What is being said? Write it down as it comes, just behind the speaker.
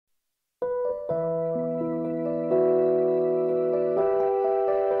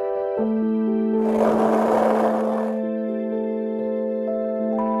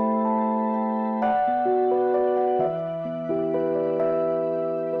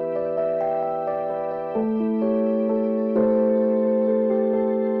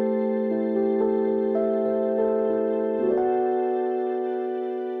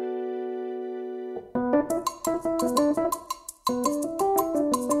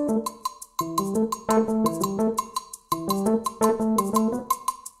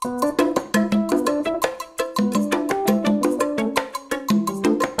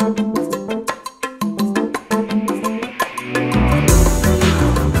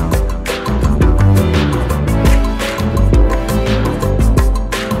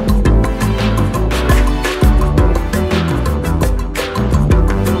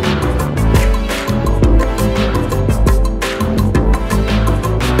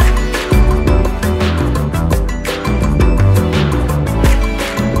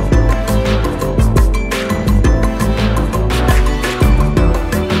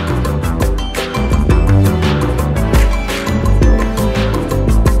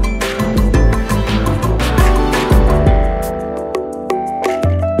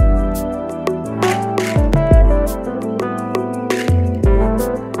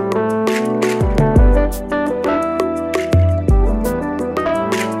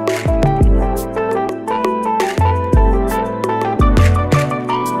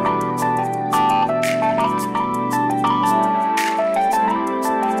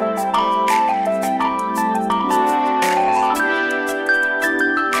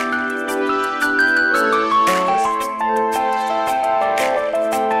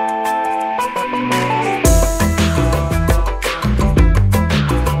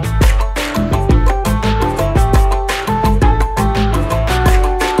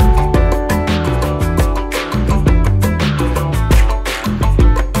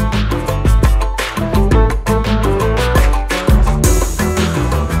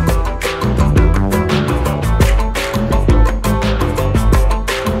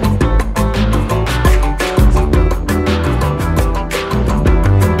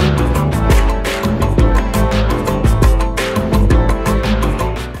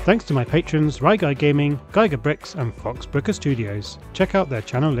Thanks to my patrons RyGuyGaming, GeigerBricks and Fox Bricker Studios. Check out their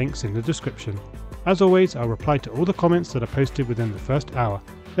channel links in the description. As always, I'll reply to all the comments that are posted within the first hour.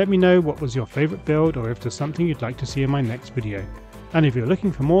 Let me know what was your favourite build or if there's something you'd like to see in my next video. And if you're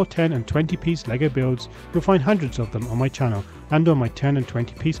looking for more 10 and 20 piece LEGO builds, you'll find hundreds of them on my channel and on my 10 and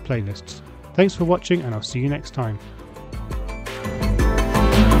 20 piece playlists. Thanks for watching and I'll see you next time.